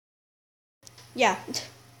Yeah.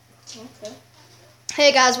 Okay.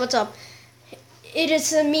 Hey guys, what's up? It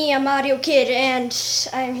is me, I'm Audio Kid, and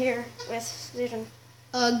I'm here with Zayden.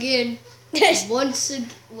 Again. Once again.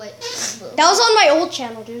 Wait. That was on my old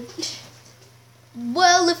channel, dude.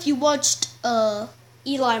 Well, if you watched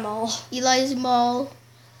Eli Mall. Eli's Mall,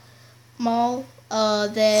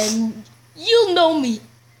 then you'll know me.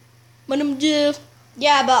 My name's Jeff.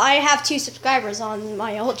 Yeah, but I have 2 subscribers on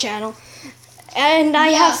my old channel. And I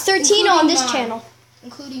have 13 on this channel.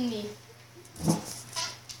 Including me.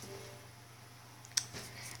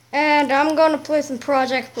 And I'm gonna play some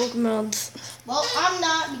Project Pokémon. Well, I'm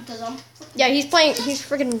not because I'm... Yeah, he's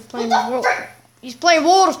freaking playing World. He's playing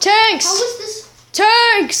World of Tanks! How is this?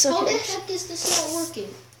 Tanks! How Okay. the heck is this not working?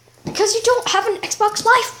 Because you don't have an Xbox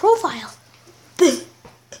Live profile. Then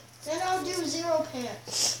I'll do 0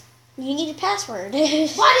 pants. You need a password. Why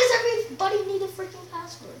does everybody need a freaking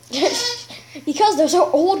password? Because those are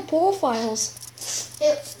old profiles.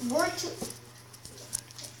 It worked.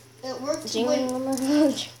 It worked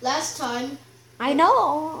when last time. I know.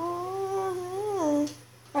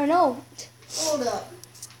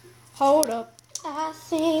 Hold up. I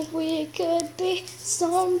think we could be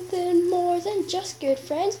something more than just good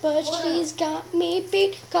friends, but she's got me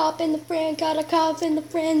beat. Cop in the friend, got a cop in the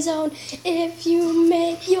friend zone. If you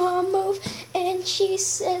make your move, and she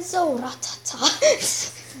says, "Oh, ratata."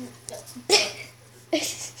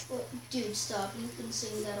 Dude, stop! You've been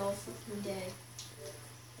singing that all freaking day.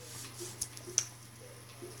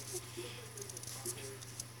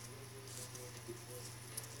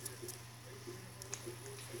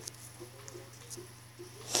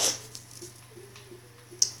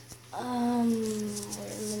 Wait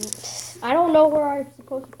a minute. I don't know where I'm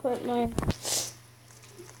supposed to put my...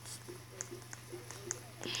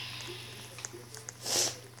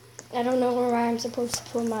 I don't know where I'm supposed to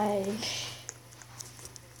put my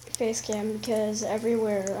face cam because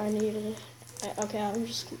everywhere I need it. Okay, I'm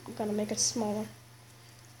just gonna make it smaller.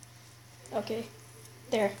 Okay,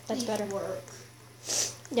 there, that's better. Work.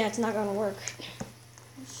 Yeah, it's not gonna work.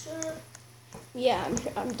 You sure? Yeah,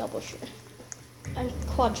 I'm double sure. I'm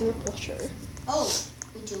quadruple sure. Oh,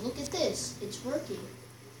 would you look at this? It's working.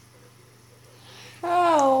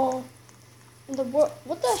 How?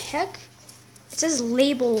 What the heck? It says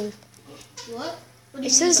label. What? What do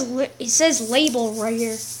It you mean says it says label right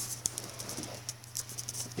here.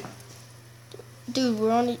 Dude,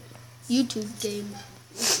 we're on a YouTube game,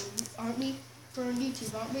 aren't we? We're on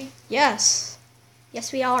YouTube, aren't we? Yes.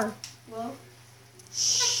 Yes, we are. Well.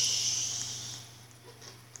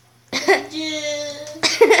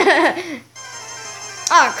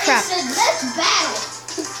 Oh crap. It said, let's battle.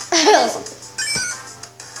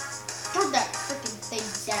 Put that freaking thing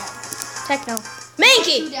down. Techno. Put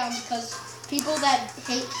Mankey! you down because people that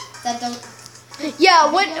hate, that don't...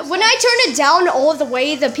 Yeah, when I turn it down all the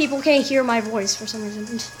way, the people can't hear my voice for some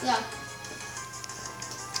reason. Yeah.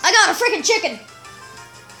 I got a freaking chicken!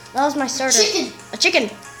 That was my starter. Chicken! A chicken.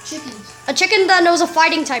 Chickens. A chicken that knows a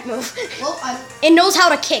fighting type move. Well, It knows how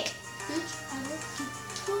to kick. Bitch, I want you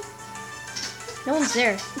to... No one's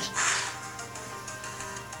there.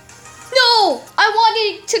 No! I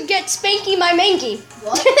wanted to get Spanky my Mankey.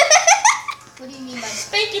 What? What do you mean by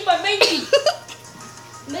Spanky my Mankey?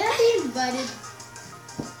 May I be invited?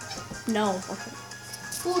 No. Okay.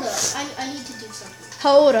 Hold up, I need to do something.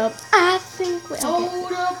 Hold up. I think we... Okay.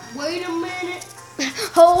 Hold up, wait a minute.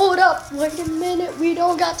 Hold up. Wait a minute. We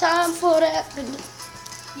don't got time for that.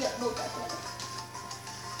 Yeah, look at that.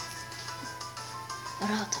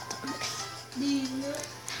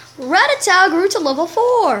 Rattata grew to level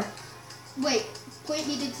 4. Wait, point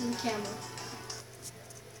me to the camera.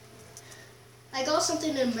 I got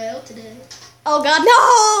something in the mail today. Oh god,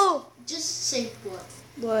 no! Just say what?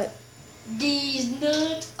 What? These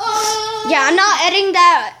nuts. Oh! Yeah, I'm not editing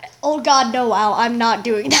that. Oh god, no, out. I'm not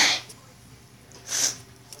doing that.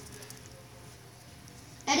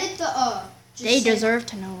 Edit the Just They say, deserve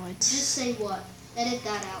to know it. Just say what? Edit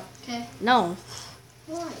that out, okay? No.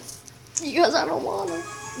 Why? Because I don't want to.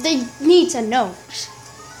 They need to know.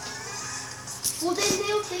 Well, then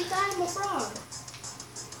they'll think I'm a fraud.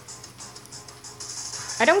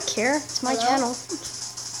 I don't care. It's my Hello? channel.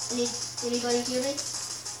 Anybody hear me?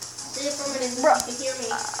 Say it for a minute so Bruh. you can hear me.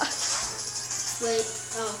 Wait,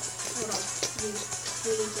 hold on. We need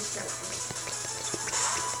to start this.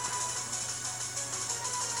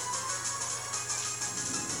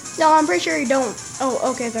 No, I'm pretty sure you don't. Oh,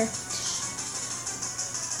 okay, there.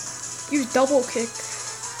 Use double kick.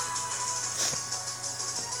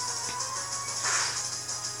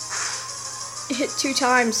 Hit 2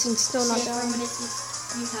 times and still not Say it for a dying. minute so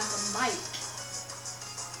you have a mic.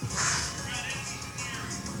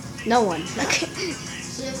 No one.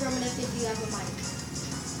 Say affirmative if you have a mic.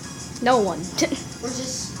 No one. Or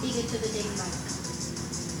just speak it to the dang mic.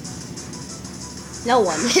 No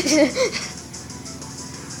one.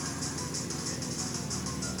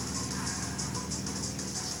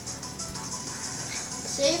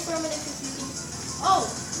 Say affirmative if you can. Oh,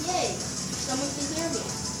 yay! Someone can hear me.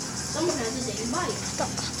 Someone has a dang mic.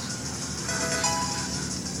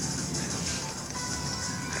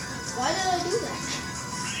 Why did I do that?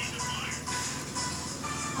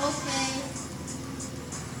 Okay.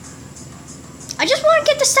 I just want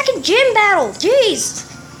to get the second gym battle. Jeez.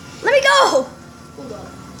 Let me go. Hold on.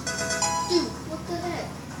 Dude, what the heck?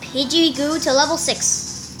 PG grew to level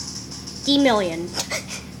 6. D million.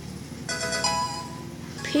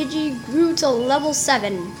 PG grew to level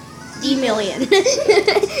 7. D million. Okay,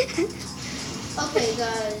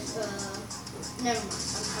 guys. Never mind.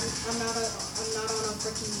 I'm not on a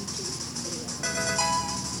freaking YouTube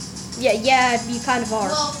video. yeah, you kind of are.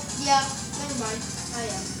 Well, yeah. Never mind. I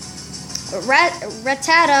am.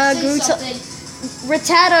 Rattata Say grew something. to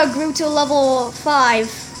Rattata grew to level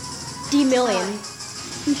 5. D million.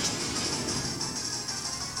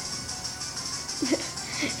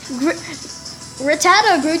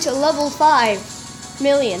 Rattata grew to level 5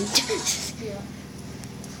 million. Yeah.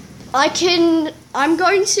 I'm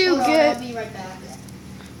going to Hold on, get. I'll be right back.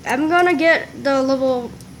 I'm gonna get the level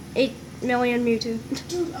 8 million Mewtwo.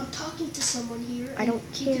 Dude, I'm talking to someone here. I don't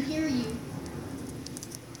and he care. can hear you.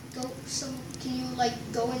 Can you like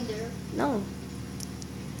go in there? No.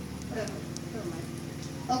 Whatever. Never mind.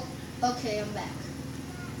 Oh, okay, I'm back.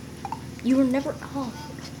 You were never. Oh.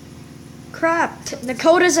 Crap. The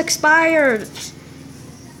code is expired.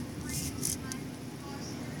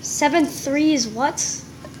 7-3 is what?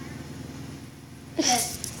 Okay.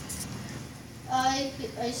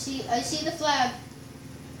 I see the flag.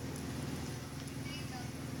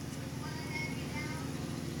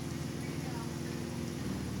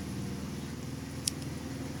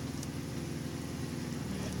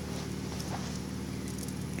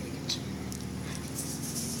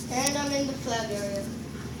 And I'm in the flag area.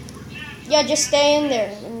 Yeah, just stay in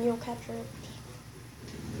there and you'll capture it.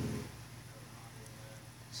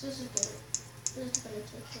 This is good. This is gonna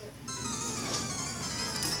take care.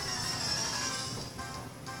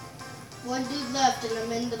 One dude left and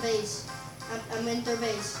I'm in the base. I'm in their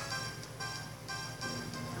base.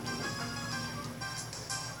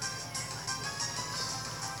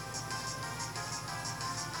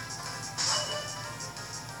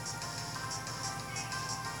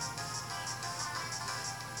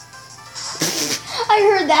 I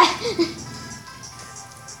heard that.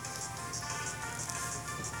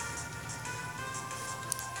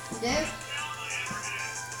 There.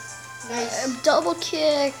 Nice. Double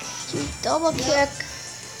kick. You double kick.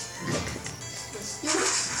 Let's do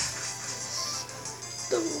it.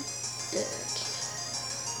 Double kick.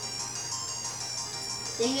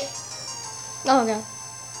 Dang it. Oh, God.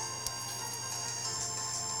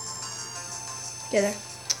 Get there.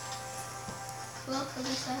 Well, at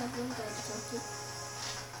least I have one guy to talk to.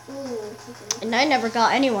 Ooh, okay. And I never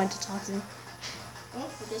got anyone to talk to. Oh,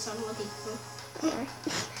 I guess I'm lucky. Oh. Alright.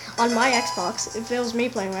 On my Xbox, if it was me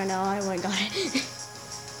playing right now, I wouldn't got it.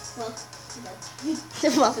 Well, too bad.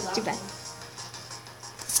 Well, too bad.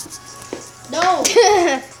 No!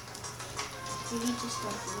 You need to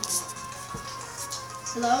stop doing that.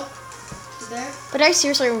 Hello? You there? But I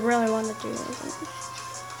seriously really want to do it.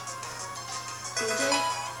 DJ?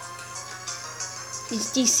 It's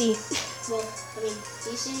DC. Well, I mean,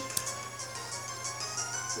 DC?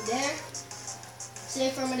 You there? Say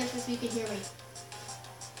affirmative if you can hear me.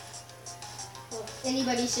 Well,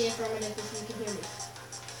 anybody say affirmative if you can hear me.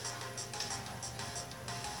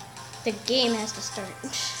 The game has to start.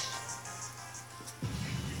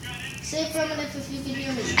 Say affirmative if you can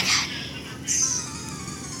hear me.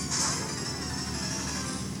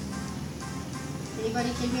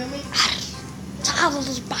 Anybody can hear me?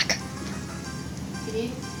 Tyler's back. Can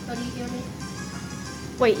anybody hear me?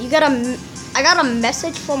 Wait, I got a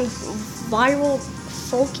message from Viral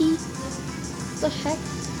Folky? What the heck?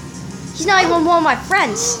 He's not even one of my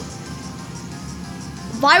friends.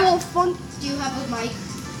 Viral Funk. Do you have a mic?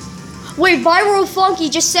 Wait, Viral Funky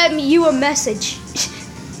just sent you a message.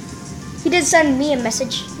 He did send me a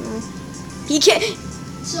message. He can't.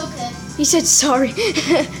 It's okay. He said sorry.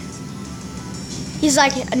 He's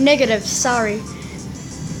like a negative sorry.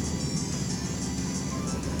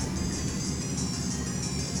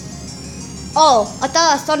 Oh, I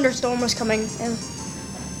thought a thunderstorm was coming.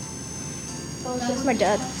 Oh, that's my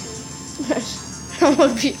dad. That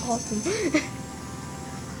would be awesome.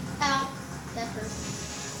 Ow. That hurt.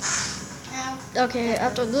 Ow. Okay,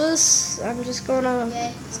 after this, I'm just gonna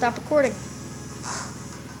stop recording.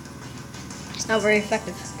 It's not very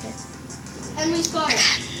effective. Okay. And we spotted.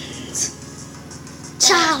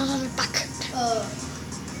 Ciao, back.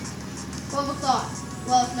 12 o'clock.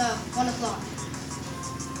 Well, no, 1 o'clock.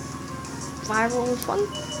 Viral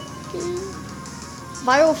funky?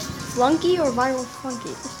 Viral flunky or viral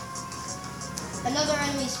funky? Another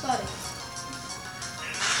enemy spotted.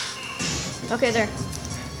 Okay, there.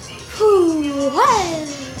 Whew, hey.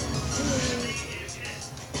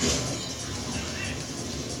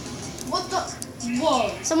 What the?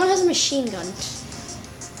 Whoa. Someone has a machine gun.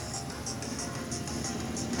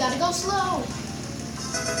 Gotta go slow.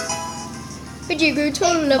 But you grew to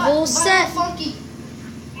a level set. Funky.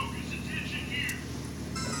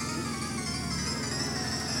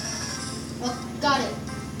 Oh, got it.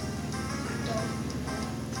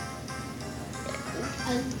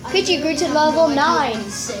 Pidgey grew to level 9.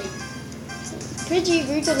 Pidgey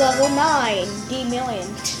grew to level 9. D million.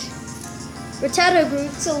 Rattata grew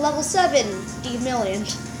to level 7. D million.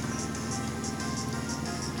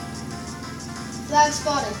 Flag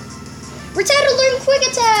spotted. Rattata learned quick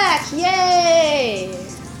attack. Yay!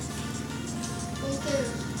 Okay.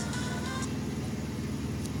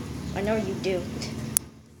 I know you do.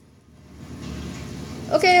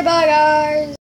 Okay, bye guys.